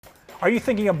Are you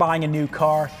thinking of buying a new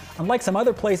car? Unlike some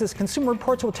other places, Consumer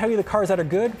Reports will tell you the cars that are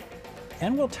good,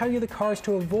 and we'll tell you the cars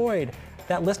to avoid.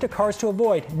 That list of cars to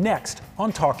avoid next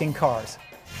on Talking Cars.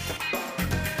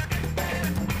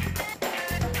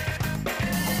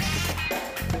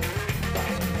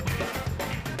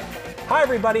 Hi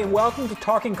everybody, and welcome to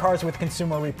Talking Cars with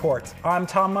Consumer Reports. I'm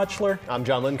Tom Muchler. I'm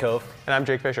John Lincove. And I'm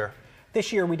Jake Fisher.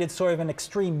 This year we did sort of an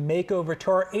extreme makeover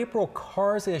to our April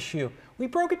Cars issue. We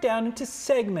broke it down into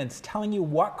segments, telling you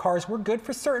what cars were good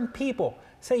for certain people.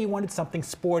 Say you wanted something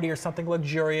sporty or something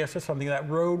luxurious or something that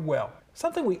rode well.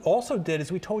 Something we also did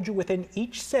is we told you within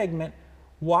each segment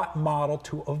what model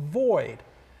to avoid.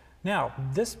 Now,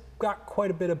 this got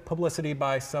quite a bit of publicity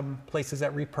by some places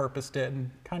that repurposed it and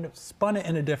kind of spun it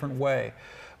in a different way.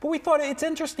 But we thought it's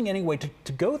interesting anyway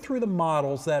to go through the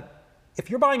models that if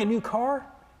you're buying a new car,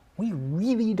 we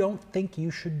really don't think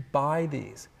you should buy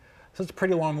these. So it's a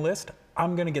pretty long list.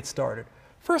 I'm going to get started.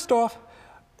 First off,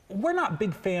 we're not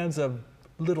big fans of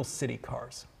little city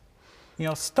cars. You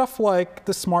know, stuff like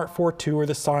the Smart 4.2 or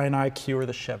the Scion IQ or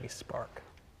the Chevy Spark.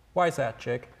 Why is that,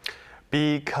 Jake?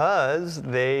 Because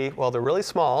they're really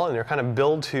small and they're kind of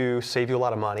built to save you a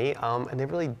lot of money, and they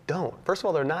really don't. First of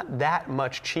all, they're not that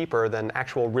much cheaper than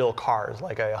actual real cars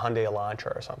like a Hyundai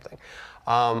Elantra or something.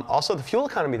 Also, the fuel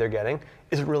economy they're getting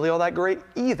isn't really all that great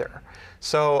either.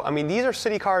 So, I mean, these are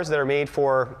city cars that are made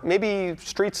for maybe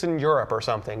streets in Europe or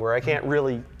something where I can't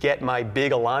really get my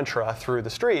big Elantra through the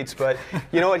streets. But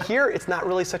you know what? Here, it's not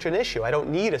really such an issue. I don't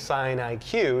need a Scion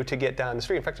IQ to get down the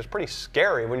street. In fact, it's pretty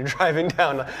scary when you're driving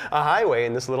down a highway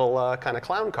in this little kind of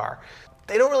clown car.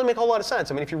 They don't really make a whole lot of sense.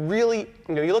 I mean, if you really,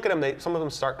 you look at them, some of them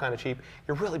start kind of cheap.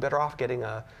 You're really better off getting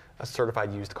a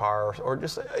certified used car or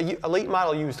just a late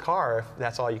model used car if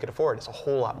that's all you can afford. It's a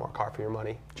whole lot more car for your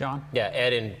money. John? Yeah,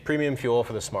 add in premium fuel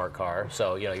for the smart car,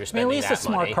 so you're spending that money. At least the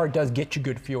smart car does get you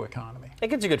good fuel economy. It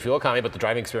gets you good fuel economy, but the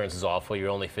driving experience is awful.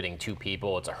 You're only fitting 2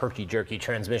 people. It's a herky-jerky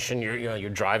transmission. You're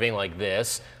driving like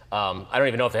this. I don't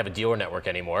even know if they have a dealer network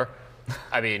anymore.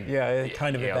 I mean, yeah, it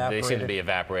kind of evaporated. They seem to be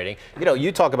evaporating.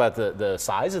 You talk about the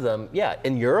size of them. Yeah,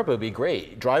 in Europe it would be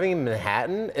great. Driving in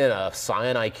Manhattan in a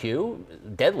Scion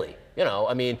IQ, deadly.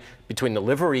 I mean, between the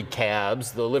livery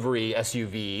cabs, the livery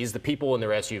SUVs, the people in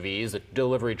their SUVs, the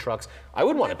delivery trucks, I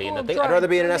wouldn't want to be in that thing. I'd rather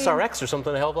be in an SRX or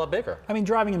something a hell of a lot bigger. I mean,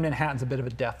 driving in Manhattan's a bit of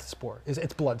a death sport.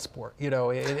 It's blood sport.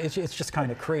 It's just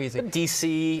kind of crazy.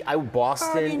 DC,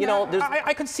 Boston, there's...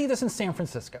 I could see this in San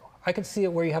Francisco. I could see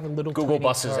it where you have a little Google tiny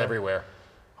buses car. everywhere.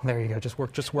 There you go. Just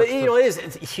work. But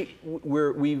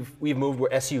we've moved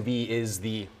where SUV is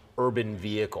the urban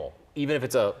vehicle. Even if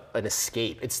it's an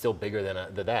Escape, it's still bigger than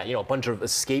that. A bunch of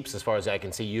Escapes, as far as I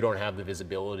can see, you don't have the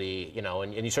visibility,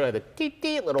 and you sort of have the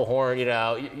teet-teet little horn,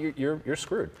 you're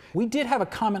screwed. We did have a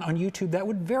comment on YouTube that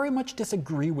would very much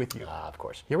disagree with you. Of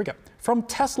course. Here we go. From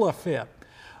Tesla Fit.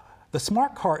 The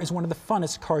smart car is one of the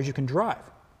funnest cars you can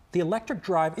drive. The electric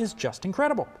drive is just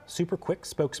incredible. Super quick,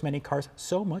 spokes many cars,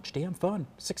 so much damn fun.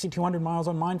 6,200 miles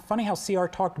on mine. Funny how CR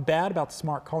talked bad about the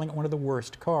Smart, calling it one of the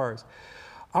worst cars.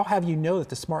 I'll have you know that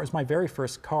the Smart was my very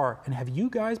first car. And have you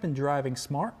guys been driving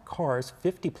smart cars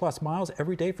 50 plus miles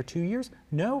every day for 2 years?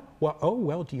 No?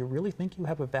 Well, do you really think you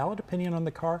have a valid opinion on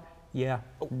the car? Yeah,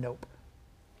 nope.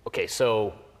 Okay,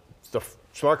 so the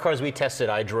smart cars we tested,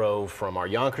 I drove from our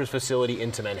Yonkers facility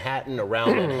into Manhattan,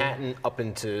 around Manhattan, up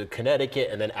into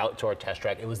Connecticut, and then out to our test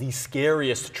track. It was the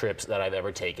scariest trips that I've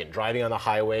ever taken. Driving on the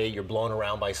highway, you're blown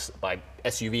around by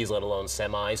SUVs, let alone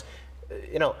semis.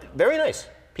 Very nice.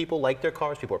 People like their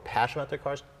cars. People are passionate about their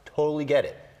cars. Totally get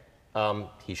it.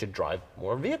 He should drive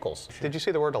more vehicles. Did you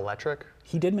see the word electric?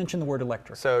 He did mention the word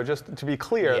electric. So just to be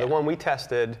clear, the one we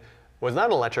tested was not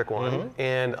an electric one,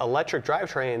 and electric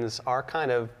drivetrains are kind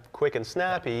of quick and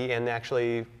snappy and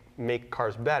actually make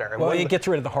cars better. And well, it gets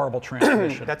rid of the horrible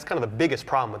transmission. That's kind of the biggest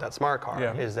problem with that smart car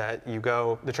is that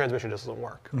the transmission just doesn't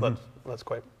work. Let's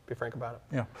quite be frank about it.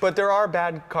 Yeah. But there are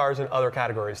bad cars in other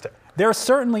categories too. There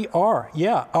certainly are,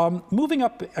 yeah. Moving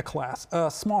up a class,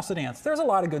 small sedans. There's a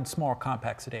lot of good small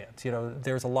compact sedans.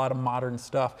 There's a lot of modern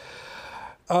stuff.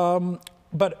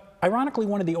 But ironically,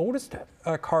 one of the oldest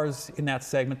cars in that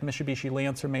segment, the Mitsubishi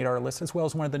Lancer, made our list, as well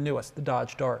as one of the newest, the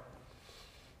Dodge Dart.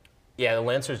 Yeah, the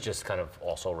Lancers just kind of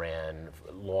also ran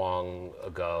long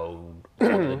ago.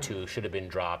 One of the two should have been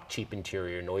dropped. Cheap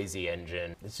interior, noisy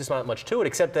engine. It's just not much to it,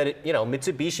 except that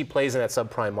Mitsubishi plays in that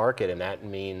subprime market, and that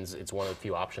means it's one of the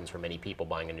few options for many people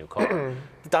buying a new car.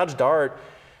 The Dodge Dart,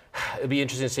 it'd be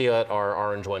interesting to see what our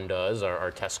orange one does,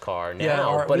 our test car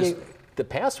now. The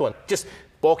past one, just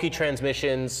bulky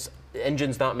transmissions.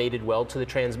 Engine's not mated well to the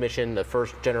transmission. The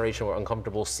first generation were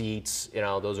uncomfortable seats.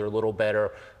 Those are a little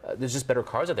better. There's just better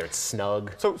cars out there. It's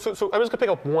snug. So I'm just gonna pick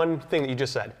up one thing that you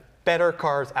just said. better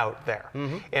cars out there.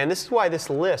 And this is why this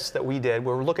list that we did,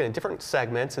 where we're looking at different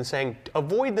segments and saying,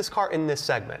 avoid this car in this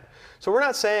segment. So we're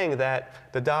not saying that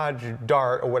the Dodge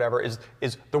Dart or whatever is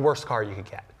the worst car you could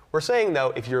get. We're saying,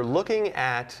 though, if you're looking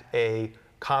at a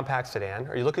compact sedan,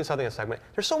 or you're looking at something in a segment,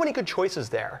 there's so many good choices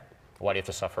there. Why do you have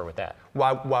to suffer with that?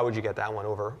 Why would you get that one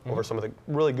over some of the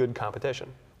really good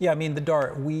competition? Yeah, I mean, the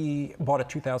Dart, we bought it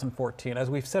 2014. As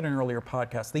we've said in earlier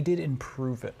podcasts, they did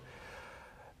improve it.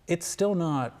 It's still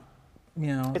not,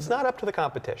 It's not up to the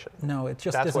competition. No, it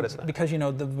just That's isn't. what it's not. Because,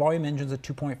 the volume engine's a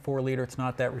 2.4 liter. It's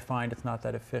not that refined. It's not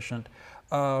that efficient.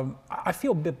 I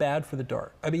feel a bit bad for the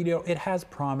Dart. I mean, it has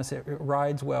promise. It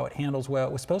rides well. It handles well.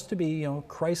 It was supposed to be,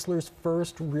 Chrysler's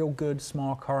first real good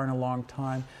small car in a long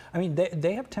time. I mean,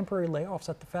 they have temporary layoffs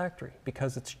at the factory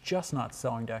because it's just not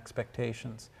selling to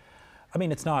expectations. I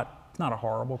mean, it's not a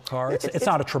horrible car. It's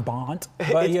not a Trabant.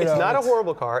 But, it's not a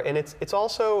horrible car, and it's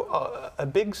also a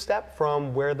big step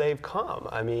from where they've come.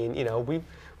 I mean,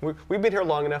 we've been here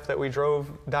long enough that we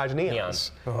drove Dodge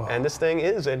Neons, and this thing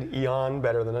is an eon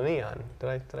better than a Neon.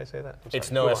 Did I say that? It's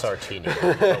no SRT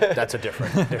Neon. That's a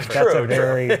different. That's a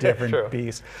very different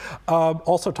beast.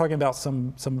 Also talking about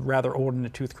some rather old in the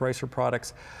tooth Chrysler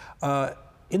products.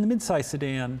 In the midsize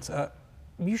sedans,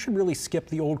 you should really skip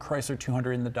the old Chrysler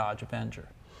 200 in the Dodge Avenger.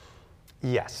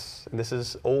 Yes, this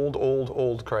is old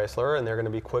Chrysler, and they're going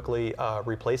to be quickly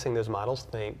replacing those models.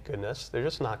 Thank goodness, they're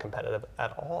just not competitive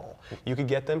at all. You could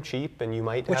get them cheap, and you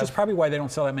might. Which is probably why they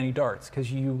don't sell that many Darts,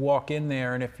 because you walk in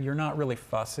there, and if you're not really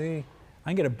fussy, I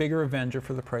can get a bigger Avenger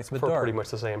for the price of a Dart. For pretty much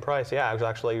the same price. Yeah, I was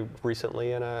actually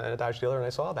recently in a Dodge dealer, and I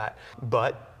saw that.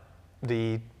 But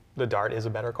the Dart is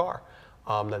a better car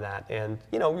than that, and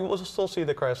you will still see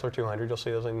the Chrysler 200. You'll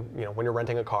see those in when you're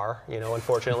renting a car.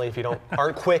 Unfortunately, if you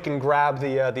aren't quick and grab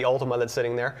the Ultima that's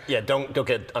sitting there. Yeah, don't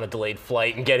get on a delayed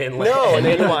flight and get in late. No, and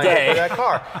then you wind up with that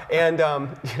car. And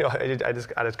I just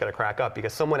got to crack up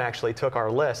because someone actually took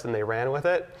our list and they ran with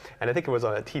it, and I think it was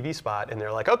on a TV spot, and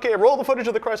they're like, okay, roll the footage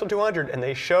of the Chrysler 200, and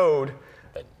they showed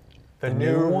the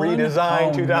new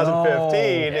redesigned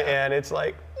 2015, and it's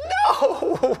like,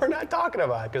 no, we're not talking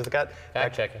about it because it got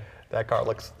fact checking. That car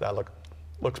looks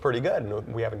pretty good,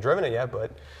 and we haven't driven it yet, but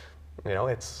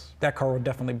it's that car will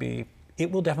definitely be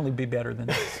better than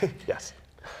this. Yes,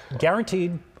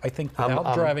 guaranteed. I think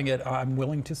without driving it, I'm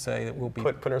willing to say that we'll be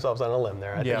putting ourselves on a limb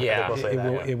there. I think we'll say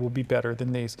it will be better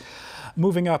than these.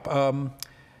 Moving up,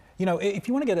 if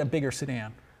you want to get a bigger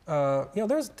sedan,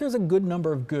 there's a good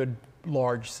number of good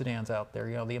large sedans out there.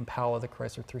 The Impala, the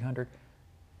Chrysler 300,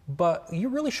 but you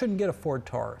really shouldn't get a Ford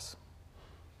Taurus.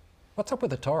 What's up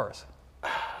with the Taurus?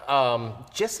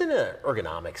 Just in an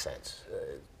ergonomic sense.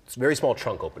 It's a very small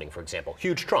trunk opening, for example.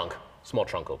 Huge trunk, small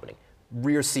trunk opening.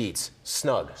 Rear seats,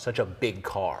 snug, such a big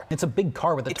car. It's a big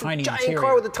car with a tiny interior. It's a giant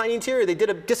car with a tiny interior. They did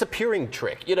a disappearing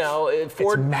trick,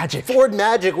 Ford magic. Ford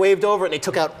Magic waved over it and they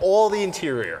took out all the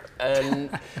interior.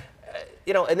 And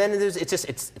and then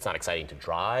it's not exciting to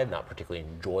drive, not particularly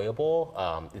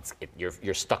enjoyable.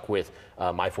 You're stuck with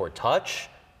my Ford Touch,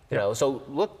 So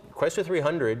look, Chrysler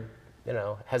 300.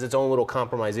 Has its own little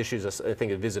compromise issues, I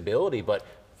think, of visibility, but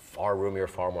far roomier,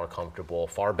 far more comfortable,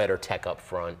 far better tech up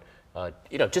front.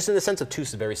 Just in the sense of two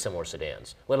very similar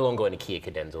sedans, let alone going to Kia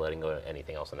Cadenza, letting go to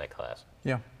anything else in that class.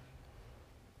 Yeah.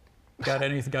 Got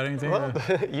anything? Well,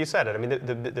 you said it. I mean,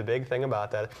 the big thing about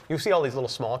that, you see all these little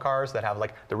small cars that have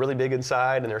like the really big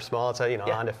inside and they're small. It's a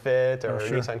Honda Fit or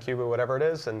Nissan Cuba, whatever it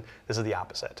is, and this is the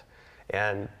opposite.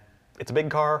 And it's a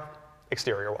big car.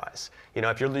 Exterior-wise,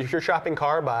 if you're shopping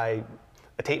car by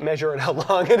a tape measure and how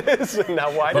long it is and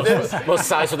how wide it is, most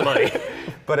size for the money.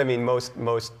 But I mean, most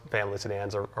family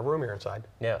sedans are roomier inside.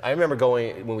 Yeah, I remember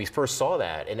going when we first saw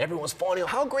that, and everyone was fawning,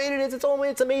 how great it is!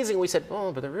 It's amazing. We said,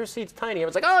 oh, but the rear seat's tiny. I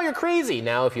was like, oh, you're crazy.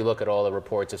 Now, if you look at all the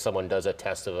reports, if someone does a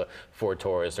test of a Ford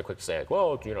Taurus, they're quick to say, like,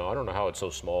 well, I don't know how it's so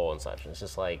small and such. And it's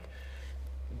just like,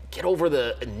 get over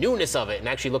the newness of it and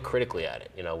actually look critically at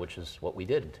it, which is what we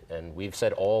did. And we've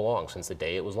said all along since the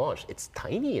day it was launched, it's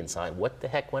tiny inside. What the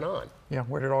heck went on? Yeah,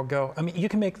 where did it all go? I mean, you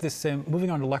can make this same, moving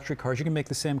on to electric cars, you can make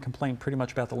the same complaint pretty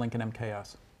much about the Lincoln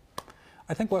MKS.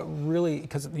 I think what really,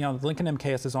 because the Lincoln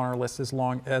MKS is on our list as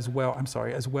well as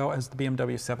the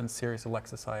BMW 7 Series, the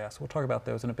Lexus IS. We'll talk about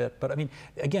those in a bit. But I mean,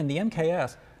 again, the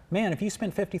MKS, man, if you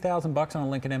spent $50,000 on a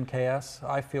Lincoln MKS,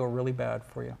 I feel really bad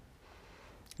for you.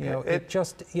 It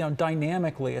just,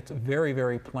 dynamically, it's very,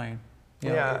 very plain.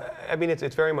 I mean,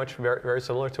 it's very much very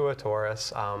similar to a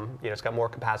Taurus. It's got more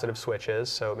capacitive switches,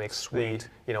 so it makes the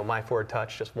my Ford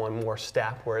Touch just one more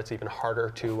step where it's even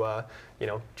harder to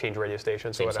change radio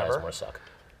stations or whatever. Size, more suck.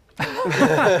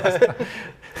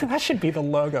 That should be the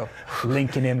logo.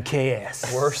 Lincoln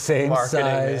MKS. Worst same marketing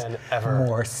size, man ever.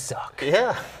 more suck.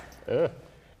 Yeah.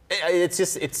 It's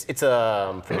just it's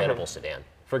a forgettable sedan,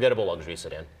 forgettable luxury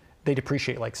sedan. They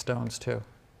depreciate like stones too.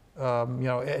 You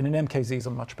know, and an MKZ is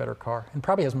a much better car and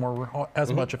probably has more,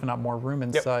 as much if not more room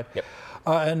inside. Yep.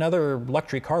 Another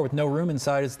luxury car with no room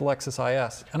inside is the Lexus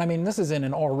IS. And I mean, this is in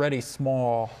an already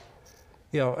small,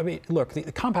 you know, I mean, look,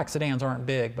 the compact sedans aren't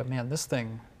big, but man, this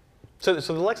thing. So the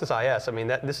Lexus IS, I mean,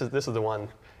 this is the one.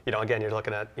 You know, again, you're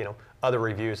looking at, you know, other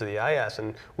reviews of the IS,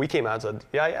 and we came out and said,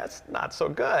 yeah, it's not so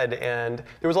good. And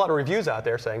there was a lot of reviews out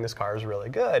there saying this car is really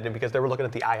good, and because they were looking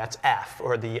at the IS-F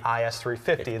or the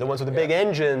IS-350, the ones with the big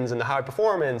engines and the high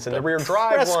performance and the rear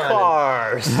drive press one.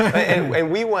 cars.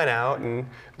 And we went out, and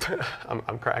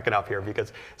I'm cracking up here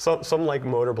because some like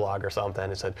motor blog or something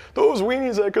and said, those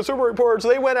weenies at Consumer Reports,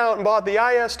 they went out and bought the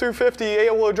IS-250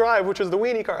 all-wheel drive, which is the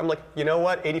weenie car. I'm like, you know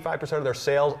what? 85% of their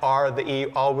sales are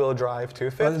the all-wheel drive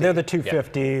 250. They're the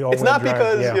 250 all-wheel It's not drive,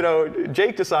 because, you know,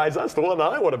 Jake decides that's the one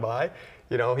that I want to buy.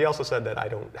 You know, he also said that I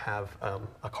don't have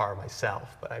a car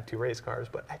myself, but I have 2 race cars,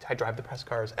 but I drive the press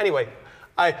cars. Anyway,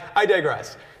 I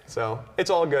digress. So it's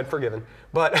all good, forgiven.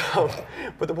 But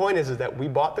the point is that we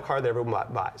bought the car that everyone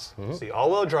buys. It's the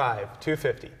all-wheel drive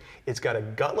 250. It's got a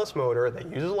gutless motor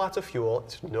that uses lots of fuel.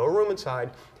 It's no room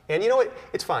inside. And you know what?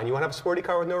 It's fine. You want to have a sporty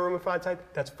car with no room inside?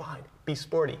 That's fine. Be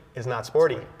sporty. It's not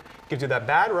sporty. It gives you that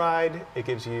bad ride. It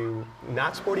gives you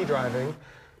not sporty driving.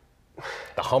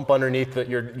 The hump underneath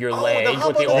your leg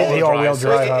hump with the underneath the all-wheel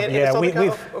drive. And Yeah, Southern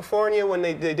we've California, when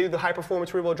they do the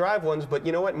high-performance rear-wheel drive ones, but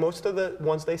you know what? Most of the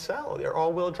ones they sell, they're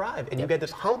all-wheel drive. And you get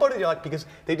this hump under your leg because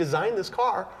they designed this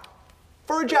car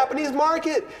for a Japanese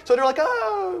market. So they're like,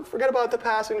 oh, forget about the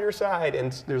passenger side.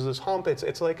 And there's this hump.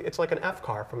 It's like an F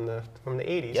car from the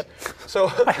 80s. Yep. So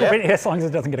As long as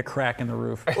it doesn't get a crack in the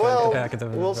roof. Well, the back of the,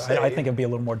 we'll see. I think it'd be a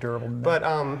little more durable than But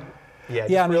that. yeah,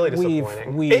 Yeah, just really I mean,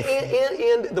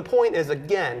 disappointing. And the point is,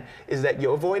 again, is that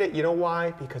you avoid it. You know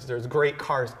why? Because there's great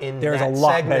cars in There's that a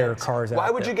lot segment. better cars out Why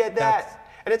would there. you get that?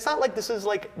 And it's not like this is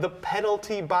like the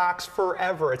penalty box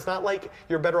forever. It's not like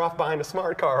you're better off buying a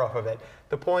smart car off of it.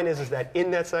 The point is that in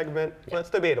that segment, well, it's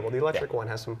debatable. The electric one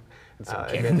has some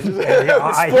advantages.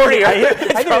 I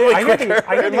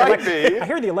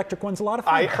hear the electric one's a lot of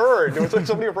fun. I heard. There was like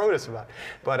somebody who wrote us about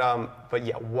it. But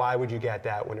yeah, why would you get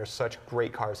that when there's such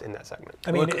great cars in that segment?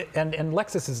 I mean, and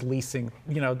Lexus is leasing,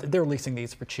 you know, they're leasing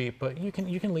these for cheap, but you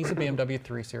can lease a BMW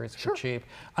 3 Series for cheap.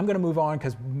 I'm going to move on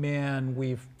because, man,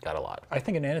 we've got a lot. I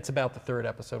think, and it's about the 3rd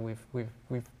episode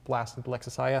we've blasted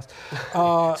Lexus IS.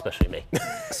 Especially me.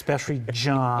 Especially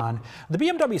John. The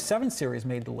BMW 7 Series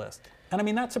made the list. And I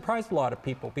mean, that surprised a lot of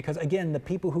people because, again, the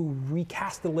people who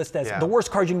recast the list as the worst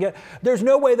cars you can get, there's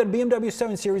no way that a BMW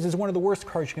 7 Series is one of the worst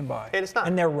cars you can buy. And it's not.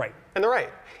 And they're right. And they're right.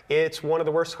 It's one of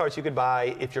the worst cars you could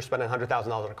buy if you're spending $100,000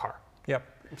 on a car. Yep.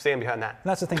 Stand behind that. And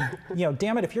that's the thing, you know,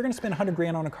 damn it, if you're going to spend $100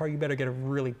 grand on a car, you better get a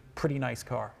really pretty nice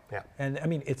car. Yeah. And I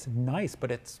mean, it's nice, but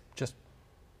it's just.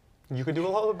 You could do a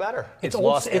little bit better. It's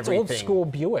lost old everything. school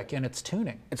Buick and it's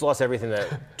tuning. It's lost everything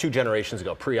that 2 generations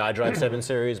ago, pre-iDrive 7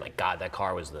 Series. My God, that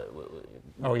car was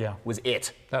was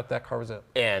it. That car was it.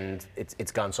 And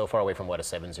it's gone so far away from what a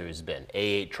 7 Series has been.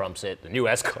 A8 trumps it. The new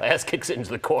S-Class kicks it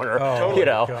into the corner. Oh, Totally. You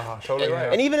know. gosh. Totally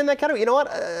right. And even in that category, you know what?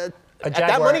 At that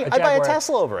Jaguar- money, a I'd buy a Jaguar-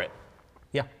 Tesla over it.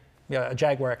 Yeah, a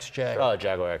Jaguar XJ. Oh,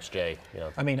 Jaguar XJ. You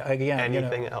know. I mean, again,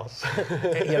 Anything else?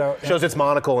 you know, Shows its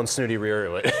monocle and snooty rear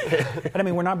to it. and I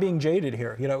mean, we're not being jaded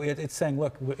here. You know, it's saying,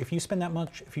 look, if you spend that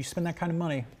much, if you spend that kind of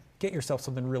money, get yourself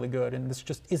something really good. And this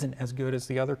just isn't as good as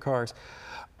the other cars.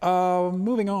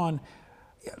 Moving on,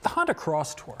 the Honda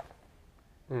Cross Tour.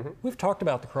 We've talked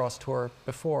about the Cross Tour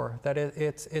before. That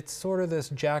it's sort of this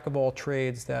jack of all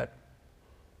trades that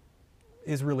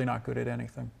is really not good at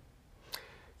anything.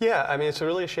 Yeah, I mean, it's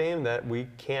really a shame that we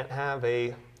can't have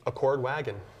a Accord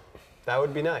wagon. That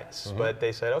would be nice. But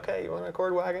they said, okay, you want an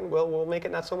Accord wagon? Well, we'll make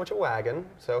it not so much a wagon.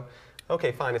 So,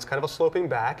 okay, fine. It's kind of a sloping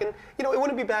back, and you know, it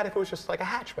wouldn't be bad if it was just like a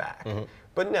hatchback.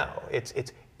 But no, it's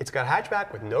got a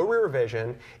hatchback with no rear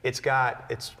vision. It's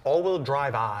all-wheel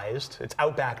drive-ized. It's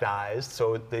Outback-ized.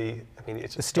 So the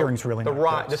steering's really not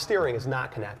close. The steering is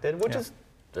not connected, which is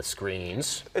The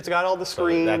screens. it's got all the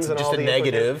screens That's and just all a the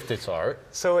negative to start.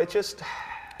 So it just.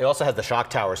 It also has the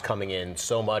shock towers coming in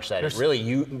so much that it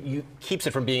really keeps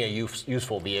it from being a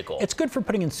useful vehicle. It's good for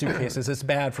putting in suitcases. It's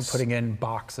bad for putting in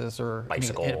boxes or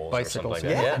Bicycles or something like or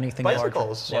that. Yeah. anything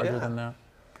Bicycles, larger yeah. than that.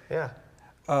 Yeah.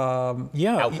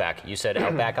 Yeah. Outback. You said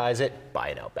Outback-eyes it. Buy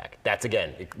an Outback. That's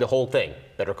again the whole thing.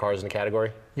 Better cars in the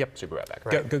category. Yep. Super Outback.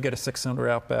 Right. Go get a 6-cylinder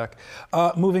Outback.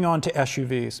 Moving on to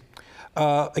SUVs.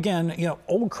 Again, you know,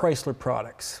 old Chrysler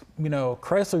products. You know,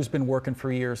 Chrysler's been working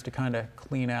for years to kind of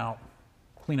clean out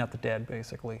the dead,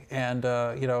 basically. And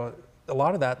you know, a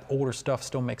lot of that older stuff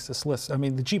still makes this list. I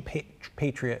mean, the Jeep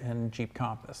Patriot and Jeep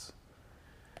Compass.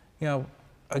 You know,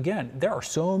 again, there are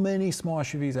so many small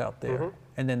SUVs out there,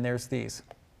 and then there's these,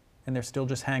 and they're still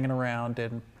just hanging around,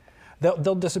 and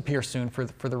they'll disappear soon for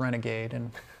the Renegade,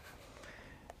 and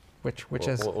which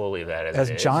we'll leave that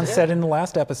as John said in the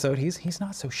last episode, he's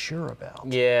not so sure about.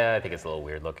 Yeah, I think it's a little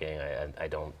weird looking. I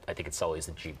think it sullies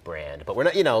the Jeep brand, but we're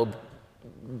not, you know.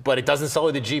 But it doesn't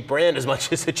sully the Jeep brand as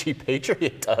much as the Jeep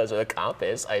Patriot does, or the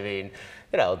Compass. I mean,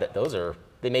 you know,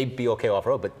 they may be okay off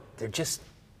road, but they're just,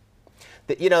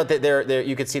 you know, they're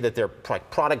you could see that they're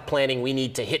like product planning. We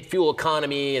need to hit fuel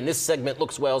economy, and this segment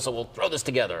looks well, so we'll throw this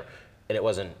together. And it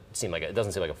doesn't seem like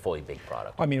a fully big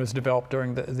product. I mean, it was developed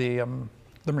during the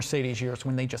Mercedes years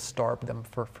when they just starved them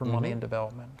for money and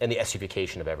development. And the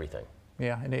SUVification of everything.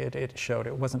 Yeah, and it showed.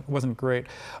 It wasn't great.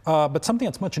 But something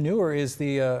that's much newer is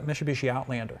the Mitsubishi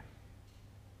Outlander.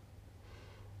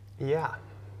 Yeah,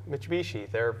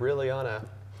 Mitsubishi, they're really on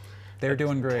they're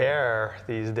doing great tear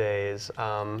these days.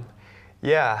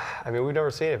 Yeah, I mean, we've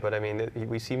never seen it, but I mean,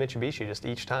 we see Mitsubishi just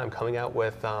each time coming out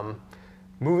with,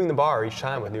 moving the bar each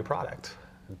time with new product.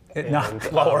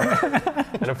 Not lower.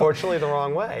 And unfortunately the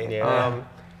wrong way. Yeah.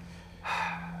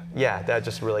 Yeah, that's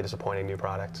just really disappointing new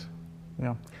product.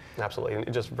 Yeah.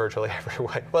 Absolutely, just virtually every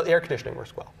way. Well, the air conditioning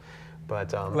works well, but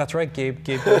that's right. Gabe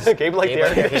Gabe liked the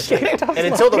air conditioning. And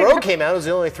until the Rogue came out, it was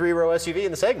the only 3-row SUV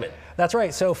in the segment. That's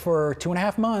right. So for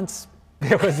 2.5 months,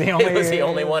 it was the only. It was the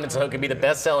only one, so it could be the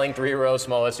best-selling 3-row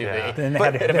small SUV. Yeah. Then they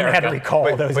had to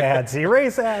recall those ads.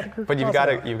 Erase that. But you've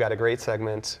got a great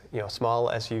segment. You know, small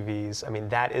SUVs. I mean,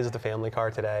 that is the family car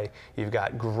today. You've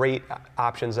got great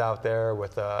options out there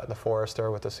with the Forester,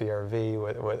 with the CR-V,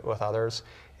 with others.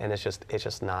 And it's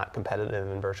just not competitive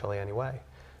in virtually any way.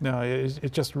 No,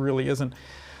 it just really isn't.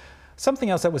 Something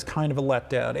else that was kind of a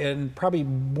letdown, and probably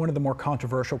one of the more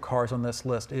controversial cars on this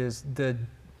list, is the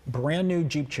brand new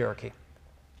Jeep Cherokee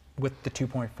with the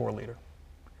 2.4 liter.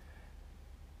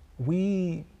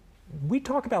 We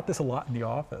talk about this a lot in the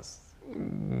office.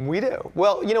 We do.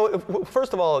 Well, you know,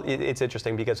 first of all, it's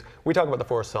interesting because we talk about the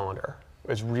 4-cylinder.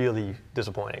 It's really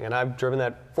disappointing, and I've driven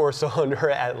that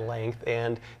 4-cylinder at length,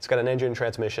 and it's got an engine and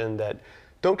transmission that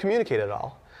don't communicate at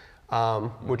all,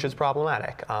 which is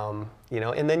problematic. You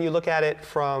know, and then you look at it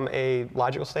from a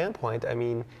logical standpoint. I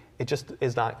mean, it just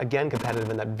is not, again,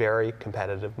 competitive in that very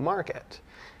competitive market.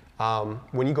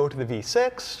 When you go to the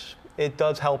V6, it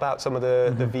does help out some of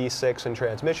the V6 and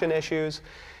transmission issues.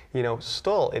 You know,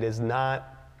 still, it is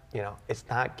not, you know, it's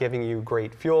not giving you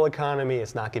great fuel economy.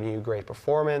 It's not giving you great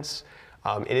performance.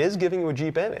 It is giving you a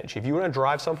Jeep image. If you want to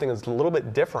drive something that's a little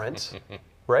bit different,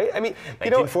 right? I mean,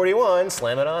 1941,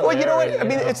 slam it on. Well, you know what? I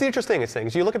mean, it's the interesting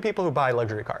things. You look at people who buy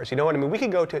luxury cars. You know what I mean? We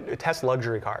could go to test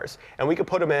luxury cars, and we could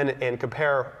put them in and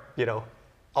compare, you know,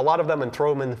 a lot of them and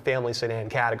throw them in the family sedan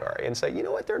category and say, you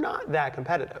know what? They're not that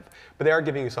competitive, but they are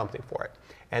giving you something for it.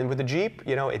 And with the Jeep,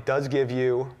 you know, it does give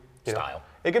you, style.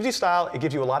 It gives you style. It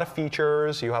gives you a lot of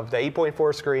features. You have the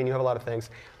 8.4 screen. You have a lot of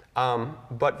things.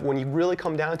 But when you really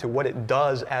come down to what it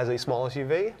does as a small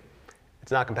SUV,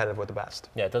 it's not competitive with the best.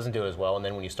 Yeah, it doesn't do it as well. And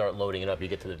then when you start loading it up, you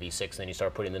get to the V6, and then you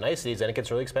start putting the niceties, then it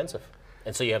gets really expensive.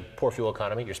 And so you have poor fuel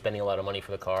economy. You're spending a lot of money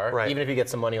for the car. Right. Even if you get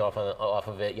some money off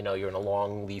of it, you know, you're in a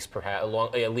long lease, perhaps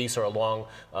a lease or a long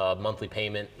monthly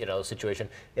payment, you know, situation.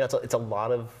 You know, it's a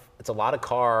lot of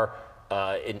car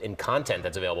in content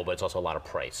that's available, but it's also a lot of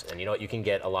price. And you know what? You can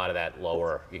get a lot of that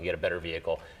lower. You can get a better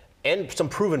vehicle. And some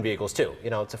proven vehicles too.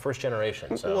 You know, it's a first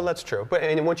generation. So. Well, that's true. But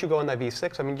and once you go in that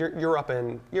V6, I mean, you're up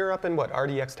in what,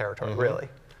 RDX territory, really?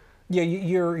 Yeah,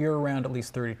 you're around at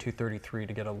least 32, 33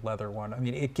 to get a leather one. I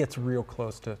mean, it gets real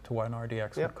close to what an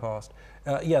RDX would cost.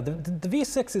 Yeah, the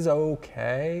V6 is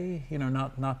okay. You know,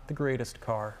 not the greatest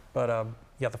car, but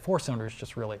yeah, the 4-cylinder is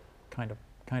just really kind of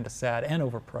sad and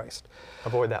overpriced.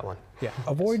 Avoid that one. Yeah,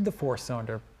 avoid the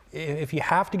 4-cylinder. If you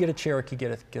have to get a Cherokee,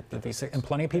 get the V6. And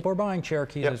plenty of people are buying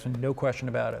Cherokees, there's no question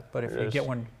about it. But if you get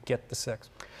one, get the 6.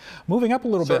 Moving up a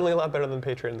little bit. Certainly a lot better than the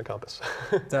Patriot and the Compass.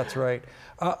 That's right.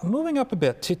 Moving up a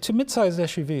bit to mid-sized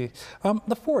SUV,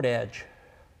 the Ford Edge.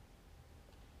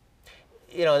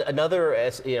 You know, another,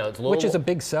 you know, it's a little. Which is a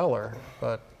big seller,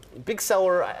 but. Big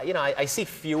seller, you know, I see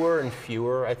fewer and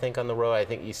fewer, I think, on the road. I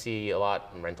think you see a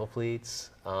lot in rental fleets.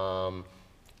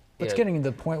 It's getting to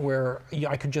the point where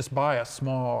I could just buy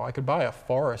I could buy a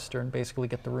Forester and basically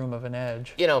get the room of an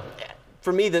Edge. You know,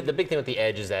 for me, the big thing with the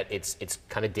Edge is that it's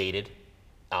kind of dated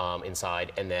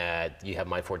inside, and that you have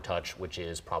my Ford Touch, which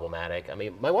is problematic. I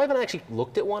mean, my wife and I actually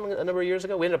looked at one a number of years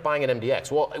ago. We ended up buying an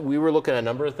MDX. Well, we were looking at a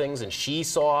number of things, and she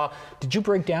saw. Did you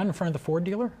break down in front of the Ford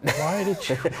dealer? Why did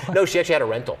you? No, she actually had a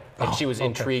rental, and she was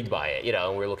intrigued by it. You know,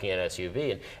 and we were looking at an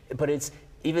SUV, but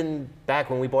even back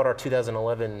when we bought our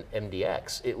 2011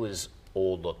 MDX, it was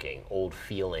old looking, old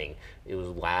feeling. It was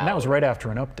loud. And that was right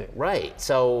after an update. Right.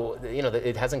 So, you know,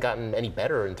 it hasn't gotten any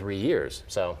better in 3 years.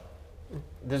 So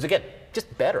there's, again,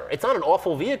 just better. It's not an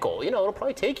awful vehicle. You know, it'll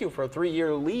probably take you for a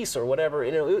 3-year lease or whatever.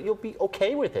 You know, you'll be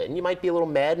okay with it. And you might be a little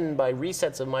maddened by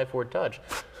resets of my Ford Touch.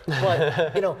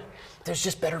 But, you know, there's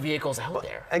just better vehicles out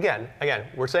there. Again,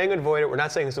 we're saying avoid it. We're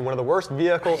not saying this is one of the worst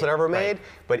vehicles that ever made.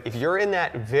 But if you're in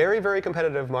that very, very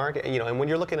competitive market, you know, and when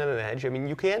you're looking at an edge, I mean,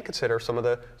 you can consider some of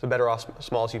the better off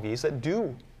small SUVs that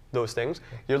do those things.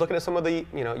 You're looking at some of the,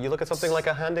 you know, you look at something like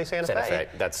a Hyundai Santa Fe.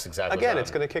 That's exactly. Again,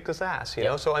 it's going to kick this ass, you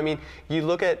know. So I mean, you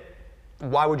look at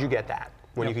why would you get that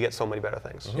when you could get so many better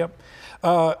things?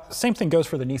 Yep. Same thing goes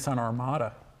for the Nissan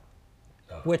Armada,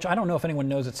 which I don't know if anyone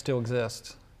knows it still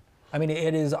exists. I mean,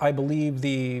 it is, I believe,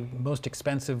 the most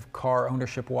expensive car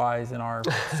ownership-wise in our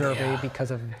survey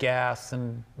because of gas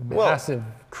and massive,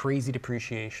 crazy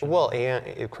depreciation. Well,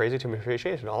 and crazy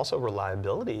depreciation, also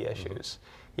reliability issues.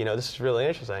 You know, this is really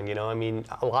interesting. You know, I mean,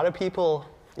 a lot of people,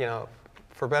 you know,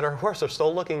 for better or worse, are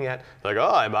still looking at, like,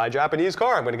 oh, I buy a Japanese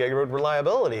car, I'm going to get good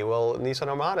reliability. Well, Nissan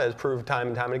Armada has proved time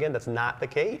and time again that's not the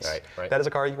case. Right. That is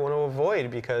a car you want to avoid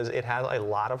because it has a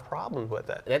lot of problems with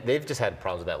it. They've just had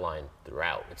problems with that line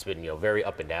throughout. It's been, you know, very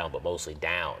up and down, but mostly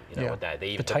down. You know, with that. They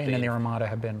even the Titan and the Armada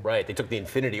have been. Right. They took the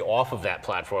Infinity off of that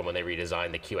platform when they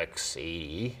redesigned the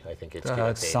QX80. I think it's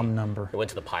QX80. It's some number. It went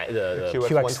to the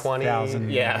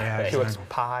QX120. Yeah. QX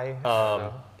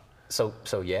Pi. So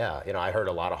yeah, you know, I heard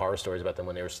a lot of horror stories about them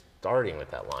when they were starting with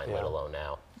that line, let alone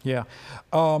now. Yeah.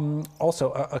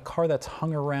 Also, a car that's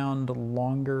hung around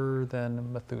longer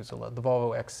than Methuselah, the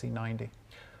Volvo XC90,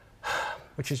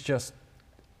 which is just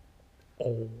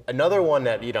old. Another one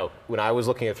that, you know, when I was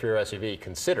looking at 3-row SUV,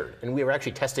 considered, and we were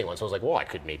actually testing one, so I was like, well, I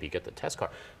could maybe get the test car.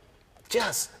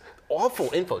 Just awful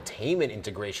infotainment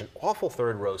integration, awful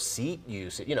third row seat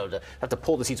use, you know, to have to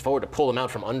pull the seats forward to pull them out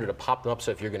from under to pop them up,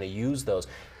 so if you're going to use those,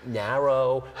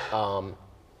 narrow,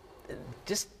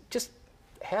 just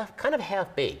kind of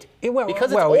half-baked.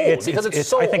 Because it's old, because it's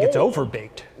so I think it's old.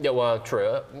 overbaked. Yeah, well,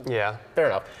 true. Yeah. Fair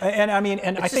enough. And I mean,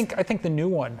 and I think the new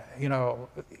one, you know,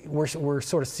 we're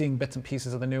sort of seeing bits and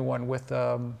pieces of the new one with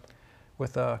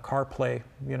CarPlay.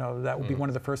 You know, that would be one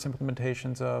of the first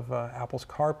implementations of Apple's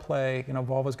CarPlay. You know,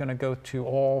 Volvo's going to go to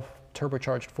all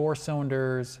turbocharged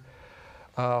 4-cylinders.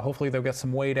 Hopefully they'll get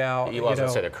some weight out. You also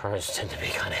say the cars tend to be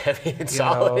kind of heavy and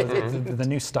solid. The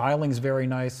new styling's very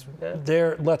nice.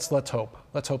 Yeah. Let's hope.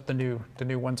 Let's hope the new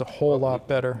one's a whole lot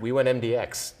better. We went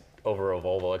MDX over a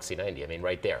Volvo XC90. I mean,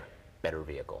 right there, better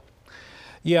vehicle.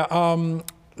 Yeah.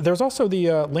 There's also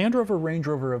the Land Rover Range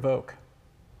Rover Evoque,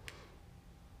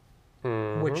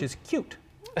 which is cute.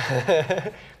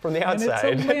 From the outside.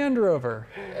 And it's a Land Rover,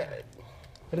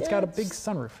 but it's got a big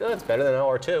sunroof. It's better than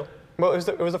LR2. Well,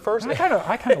 it was the first. I kind of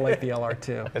like the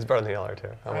LR2. It's better than the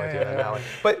LR2. I'm with you on that one.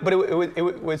 But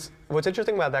it was what's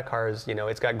interesting about that car is, you know,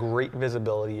 it's got great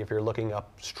visibility if you're looking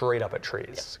up straight up at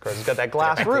trees because it's got that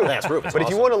glass roof. But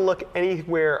if you want to look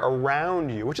anywhere around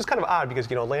you, which is kind of odd because,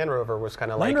 you know, Land Rover was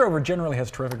kind of like Land Rover generally has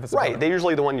terrific visibility. Right. They're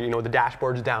usually the one, you know, the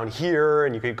dashboard's down here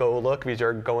and you could go look because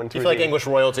you're going through. You feel like English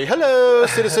royalty. Hello,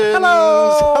 citizens.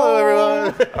 Hello,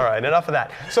 everyone. All right, enough of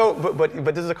that. So,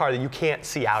 but this is a car that you can't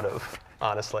see out of.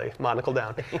 Honestly, monocle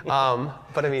down.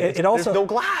 But I mean, there's no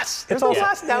glass. There's no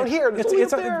glass down here.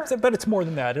 But it's more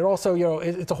than that. It also, you know,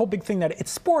 it's a whole big thing that it's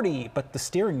sporty, but the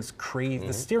steering's crazy.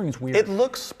 The steering's weird. It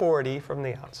looks sporty from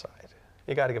the outside.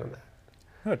 You got to give them that.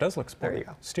 No, it does look sporty. There you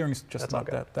go. Steering's just not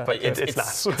that. But it's not.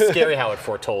 It's scary how it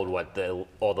foretold what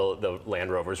all the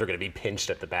Land Rovers are going to be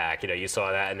pinched at the back. You know, you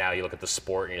saw that, and now you look at the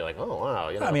Sport, and you're like, oh wow.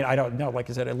 You know. I mean, I don't know. Like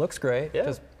you said, it looks great.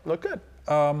 Yeah, look good.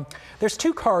 There's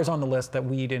 2 cars on the list that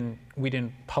we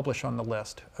didn't publish on the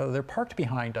list. They're parked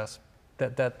behind us.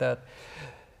 That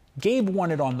Gabe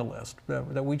wanted on the list.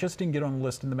 That we just didn't get on the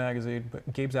list in the magazine.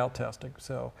 But Gabe's out testing.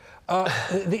 So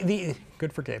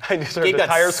good for Gabe. I just heard the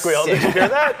tire squeal. Did you hear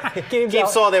that? Gabe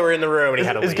saw they were in the room and he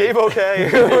had to leave. Is Gabe okay?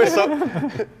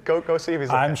 Go see if he's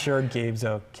okay. I'm sure Gabe's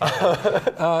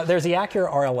okay. There's the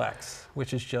Acura RLX,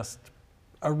 which is just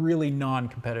a really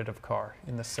non-competitive car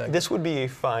in this segment. This would be a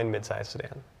fine midsize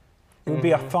sedan. It would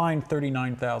be a fine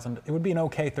 $39,000. It would be an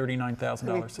okay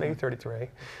 $39,000. Maybe 33.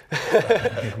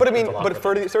 But I mean, but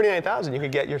for $39,000, you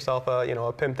could get yourself a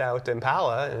pimped out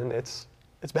Impala, and it's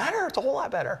better. It's a whole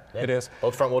lot better. Yeah. It is.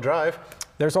 Both front wheel drive.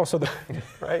 There's also the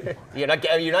right. You're not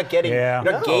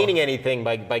gaining anything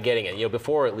by getting it. You know,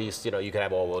 before at least, you know, you could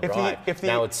have all wheel drive.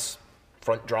 Now it's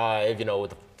front drive. You know, with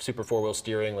the super 4-wheel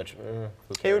steering, which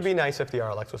it would be nice if the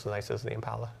RLX was as nice as the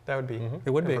Impala. That would be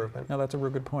it would improvement. No, that's a real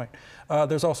good point.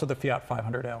 There's also the Fiat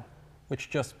 500L,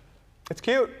 which just it's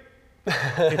cute.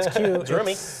 It's cute. It's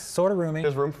roomy. Sort of roomy.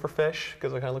 There's room for fish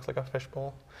because it kind of looks like a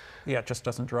fishbowl. Yeah, it just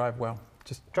doesn't drive well.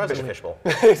 Just Drives like a fishbowl.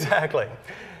 Exactly.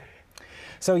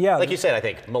 So yeah, Like you said, I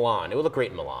think Milan. It would look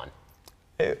great in Milan.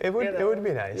 It would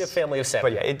be nice. A family of 7.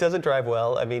 But yeah, it doesn't drive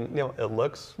well. I mean, it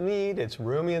looks neat. It's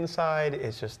roomy inside.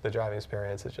 It's just the driving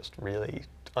experience is just really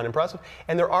unimpressive.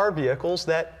 And there are vehicles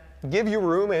that give you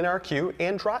room and are cute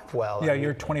and drive well. yeah,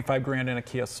 you're 25 grand in a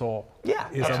Kia Soul. Yeah,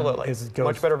 is, absolutely. goes-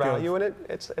 Much better goes- value in it.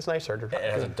 It's nicer to drive.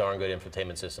 It has a darn good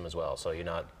infotainment system as well. So you're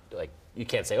not like you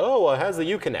can't say, oh, well, it has the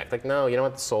Uconnect. Like, no, you know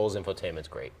what? The Soul's infotainment's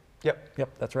great. Yep. Yep,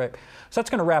 that's right. So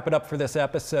that's going to wrap it up for this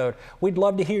episode. We'd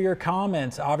love to hear your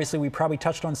comments. Obviously, we probably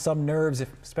touched on some nerves,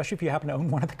 especially if you happen to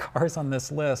own one of the cars on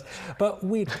this list. But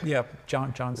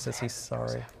John says he's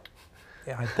sorry.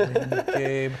 Yeah, I blame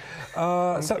Gabe.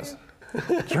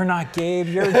 You're not Gabe,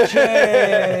 you're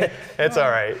Jay. It's all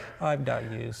right. I'm not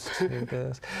used to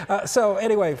this. So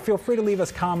anyway, feel free to leave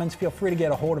us comments. Feel free to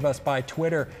get a hold of us by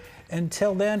Twitter.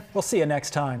 Until then, we'll see you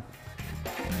next time.